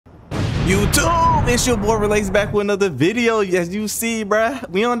YouTube, it's your boy Relax back with another video. As you see, bruh,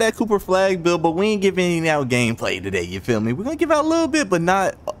 we on that Cooper flag build, but we ain't giving any out gameplay today, you feel me? We're gonna give out a little bit, but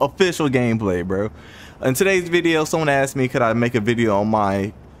not official gameplay, bro. In today's video, someone asked me could I make a video on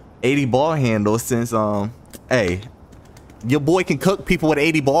my 80 ball handle, since hey, your boy can cook people with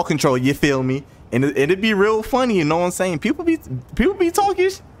 80 ball control, you feel me? And it'd be real funny, you know what I'm saying? People be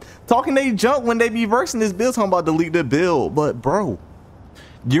talking they junk when they be versing this build, talking about delete the build, but bro,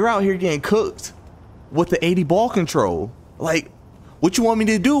 you're out here getting cooked with the 80 ball control. Like, what you want me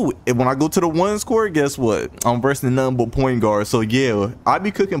to do? And when I go to the ones court, guess what? I'm versing nothing but point guards. So yeah, I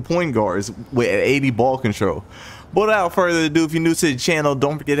be cooking point guards with 80 ball control. But without further ado, if you're new to the channel,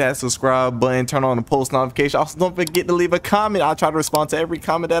 don't forget that subscribe button, turn on the post notification. Also, don't forget to leave a comment. I try to respond to every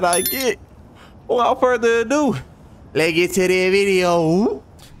comment that I get. Without further ado, let's get to the video.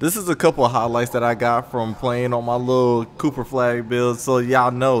 This is a couple of highlights that I got from playing on my little Cooper flag build, so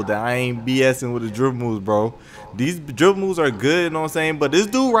y'all know that I ain't BSing with the dribble moves, bro. These dribble moves are good, you know what I'm saying? But this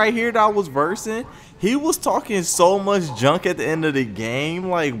dude right here that I was versing, he was talking so much junk at the end of the game.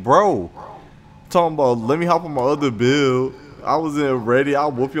 Like, bro, talking about, let me hop on my other build. I was in ready.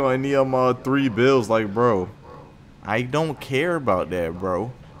 I'll whoop you on any of my 3 builds. Like, bro, I don't care about that,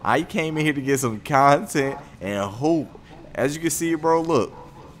 bro. I came in here to get some content and hope. As you can see, bro, look.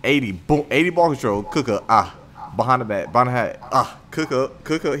 80, boom, 80 ball control, cook up, behind the back, behind the hat, cook up,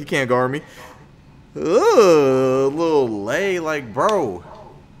 he can't guard me. Little lay, like, bro,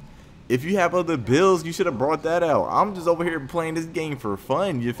 if you have other builds, you should have brought that out. I'm just over here playing this game for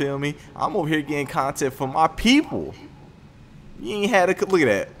fun, you feel me? I'm over here getting content for my people. You ain't had a, look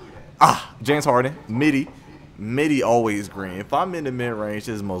at that, James Harden, midi always green. If I'm in the mid-range,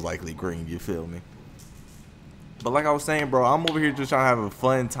 it's most likely green, you feel me? But like I was saying, bro, I'm over here just trying to have a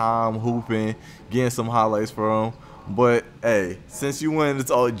fun time hooping, getting some highlights from. But hey, since you win,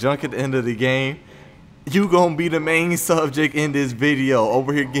 it's all junk at the end of the game, you gonna be the main subject in this video.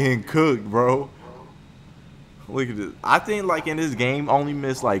 Over here getting cooked, bro. Look at this. I think like in this game, I only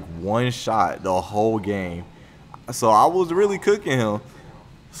missed like 1 shot the whole game. So I was really cooking him.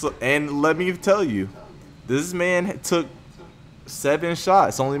 So, and let me tell you, this man took 7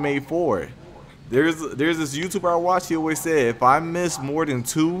 shots, only made 4. There's this YouTuber I watch, he always said, if I miss more than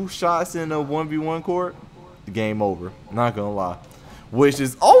 2 shots in a 1v1 court, game over. Not gonna lie. Which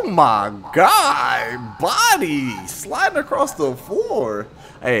is, oh my god, body sliding across the floor.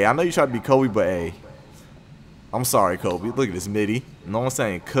 Hey, I know you try to be Kobe, but hey, I'm sorry, Kobe. Look at this midi. You know what I'm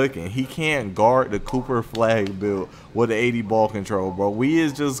saying? Cooking. He can't guard the Cooper flag build with the 80 ball control, bro. We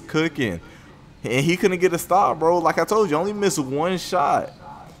is just cooking. And he couldn't get a stop, bro. Like I told you, only missed 1 shot.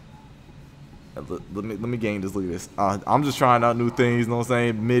 Let me gain this. Look at this. I'm just trying out new things, you know what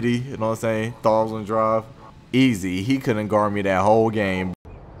I'm saying? Midi, you know what I'm saying? 1,000 drive. Easy. He couldn't guard me that whole game.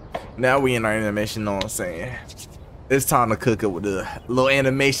 Now we in our animation, you know what I'm saying? It's time to cook up with the little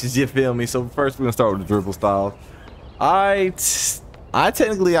animations, you feel me? So first we're gonna start with the dribble style. I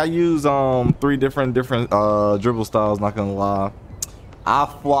technically use 3 different dribble styles, not gonna lie. I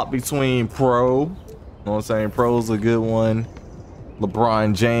flop between pro, you know what I'm saying? Pro's a good one.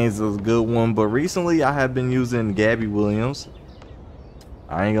 LeBron James is a good one, but recently I have been using Gabby Williams.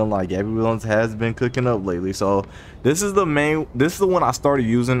 I ain't gonna lie, Gabby Williams has been cooking up lately. So this is the one I started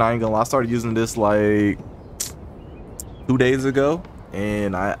using. I ain't gonna lie, I started using this like 2 days ago,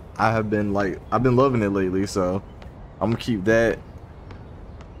 and I've been loving it lately. So I'm gonna keep that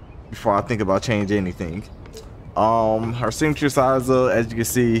before I think about changing anything. Our signature size, as you can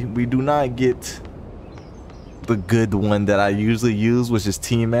see, we do not get the good one that I usually use, which is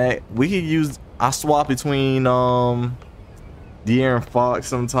T-Mac. We could use, I swap between De'Aaron Fox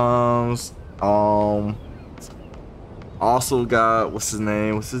sometimes. Also got, what's his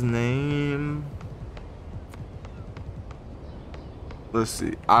name, let's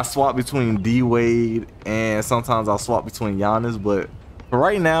see, I swap between D-Wade, and sometimes I'll swap between Giannis. But for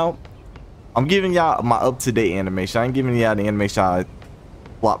right now, I'm giving y'all my up-to-date animation. I ain't giving y'all the animation I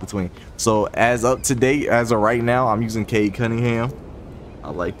swap between. So as up to date, as of right now, I'm using Cade Cunningham. I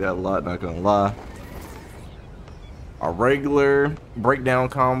like that a lot, not gonna lie. A regular breakdown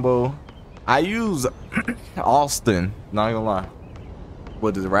combo, I use Austin, not gonna lie.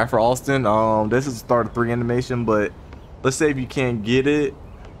 What is it, Rapper Austin? This is start of 3 animation, but let's say if you can't get it,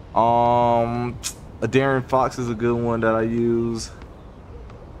 a De'Aaron Fox is a good one that I use.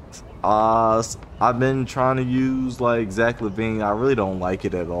 I've been trying to use like Zach LaVine. I really don't like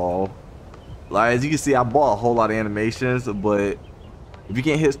it at all. Like, as you can see, I bought a whole lot of animations, but if you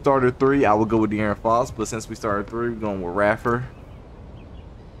can't hit starter 3, I would go with De'Aaron Fox. But since we started 3, we're going with Raffer.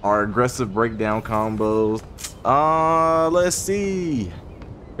 Our aggressive breakdown combos. Let's see.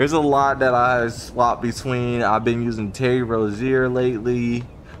 There's a lot that I swap between. I've been using Terry Rozier lately,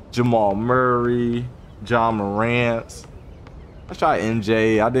 Jamal Murray, John Morant. I tried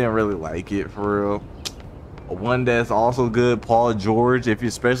MJ. I didn't really like it for real. One that's also good, Paul George.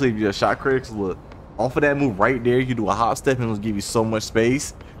 Especially if you're a shot critic, look, off of that move right there, you do a hop step and it'll give you so much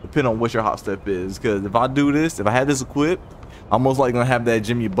space, depending on what your hop step is. Because if I do this, if I had this equipped, I'm most likely gonna have that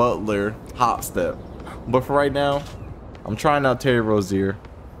Jimmy Butler hop step. But for right now, I'm trying out Terry Rozier,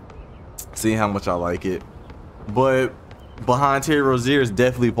 seeing how much I like it. But behind Terry Rozier is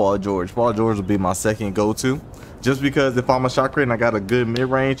definitely Paul George. Paul George will be my second go-to, just because if I'm a shot creator and I got a good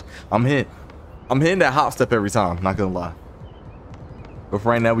mid-range, I'm hitting that hop step every time, not gonna lie. But for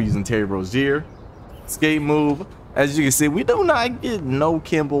right now, we're using Terry Rozier. Skate move, as you can see, we do not get no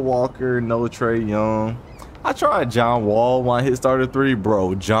Kemba Walker, no Trae Young. I tried John Wall when I hit starter 3,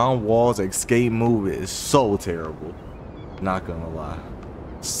 bro. John Wall's escape move is so terrible, not gonna lie,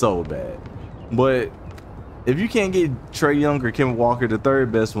 so bad. But if you can't get Trae Young or Kemba Walker, the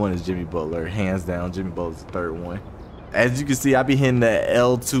third best one is Jimmy Butler, hands down. Jimmy Butler's the third one. As you can see, I be hitting that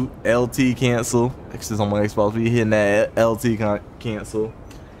LT cancel. Actually, on my Xbox, we hitting that LT cancel,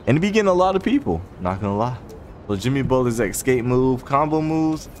 and it be getting a lot of people, not gonna lie. So Jimmy Butler's escape move, combo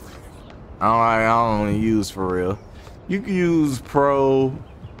moves, I don't use for real. You can use pro,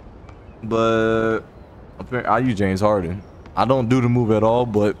 but I use James Harden. I don't do the move at all,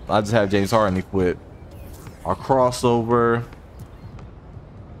 but I just have James Harden equipped. Our crossover,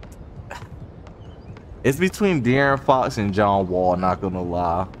 it's between De'Aaron Fox and John Wall, not gonna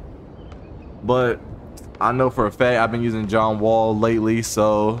lie. But I know for a fact I've been using John Wall lately,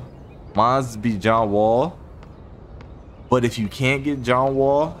 so mine's be John Wall. But if you can't get John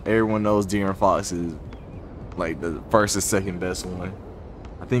Wall, everyone knows De'Aaron Fox is like the first or second best one.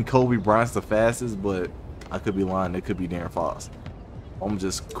 I think Kobe Bryant's the fastest, but I could be lying. It could be De'Aaron Fox. I'm gonna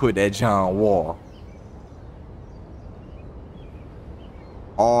just quit that John Wall.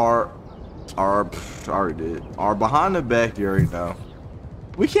 I already did. Our behind the back, you already know.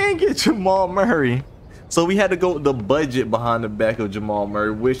 We can't get Jamal Murray, so we had to go with the budget behind the back of Jamal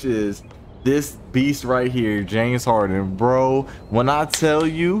Murray, which is this beast right here, James Harden. Bro, when I tell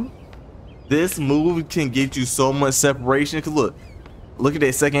you, this move can get you so much separation. Because look at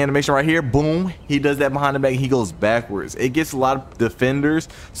that second animation right here. Boom, he does that behind the back and he goes backwards. It gets a lot of defenders.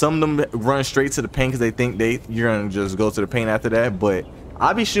 Some of them run straight to the paint because they think you're gonna just go to the paint after that. But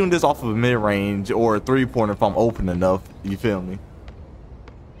I'll be shooting this off of a mid-range or a three-pointer if I'm open enough, you feel me?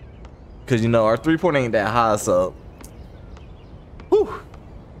 Because, you know, our three-pointer ain't that high, so whew.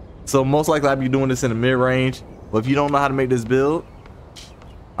 So most likely I'll be doing this in the mid-range. But if you don't know how to make this build,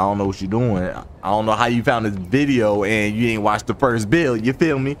 I don't know what you're doing. I don't know how you found this video and you ain't watched the first build, you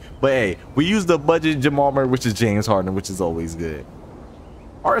feel me? But hey, we use the budget Jamal Murray, which is James Harden, which is always good.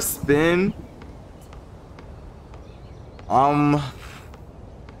 Our spin, I'm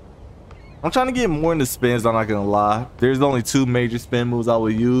trying to get more into spins, I'm not gonna lie. There's only two major spin moves I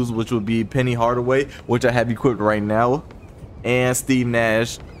would use, which would be Penny Hardaway, which I have equipped right now, and Steve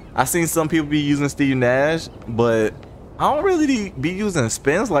Nash. I've seen some people be using Steve Nash, but I don't really be using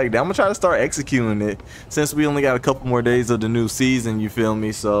spins like that. I'm gonna try to start executing it since we only got a couple more days of the new season, you feel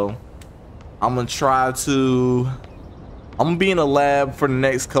me? So I'm gonna be in the lab for the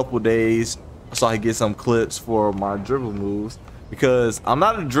next couple days so I can get some clips for my dribble moves, because I'm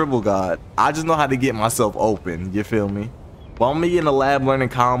not a dribble god. I just know how to get myself open, you feel me? But I'm gonna be in the lab learning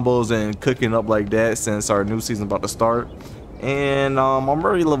combos and cooking up like that since our new season about to start. And I'm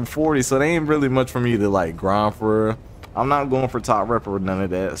already level 40, so there ain't really much for me to like grind for. I'm not going for top rep or none of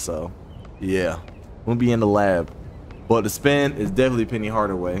that, so yeah, we'll be in the lab. But the spin is definitely Penny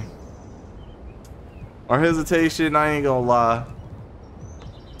Hardaway. Our hesitation, I ain't gonna lie,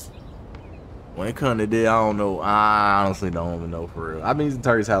 when it comes to this, I don't know. I honestly don't even know for real. I've been using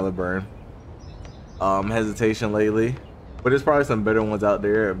Tyrese Halliburton hesitation lately, but there's probably some better ones out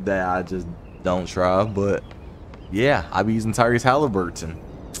there that I just don't try. But yeah, I'll be using Tyrese Halliburton.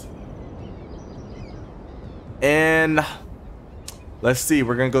 And let's see,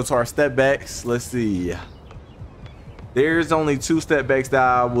 we're gonna go to our step backs. Let's see, there's only two step backs that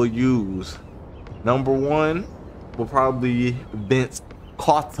I will use. Number one will probably Vince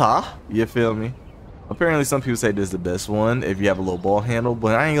Carter, you feel me? Apparently some people say this is the best one if you have a little ball handle,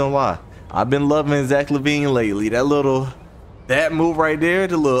 but I ain't gonna lie, I've been loving Zach LaVine lately. That move right there,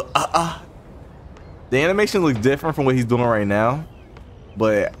 the little the animation looks different from what he's doing right now,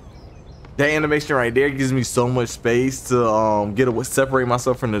 but that animation right there gives me so much space to separate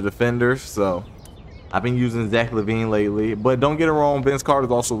myself from the defenders. So I've been using Zach LaVine lately, but don't get it wrong, Vince Carter's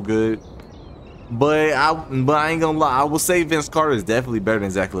also good. But I ain't gonna lie. I will say Vince Carter is definitely better than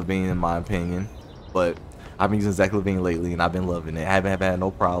Zach LaVine in my opinion. But I've been using Zach LaVine lately, and I've been loving it. I haven't had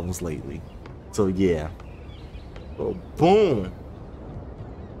no problems lately. So yeah. So boom.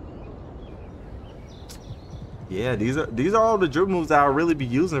 Yeah, these are all the dribble moves that I'll really be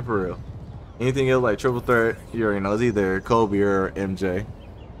using for real. Anything else like triple threat, you already know, it's either Kobe or MJ.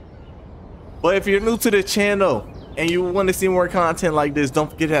 But if you're new to the channel and you want to see more content like this, don't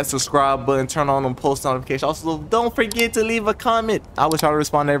forget that subscribe button, turn on them post notifications. Also, don't forget to leave a comment. I will try to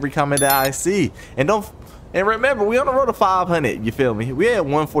respond to every comment that I see. And remember, we on the road to 500. You feel me? We at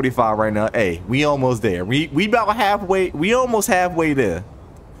 145 right now. Hey, we almost there. We about halfway. We almost halfway there.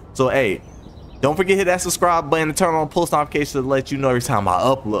 So hey, don't forget to hit that subscribe button and turn on post notifications to let you know every time I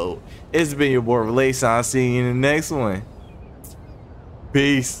upload. It's been your boy Relation. I'll see you in the next one.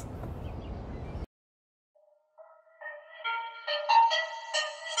 Peace.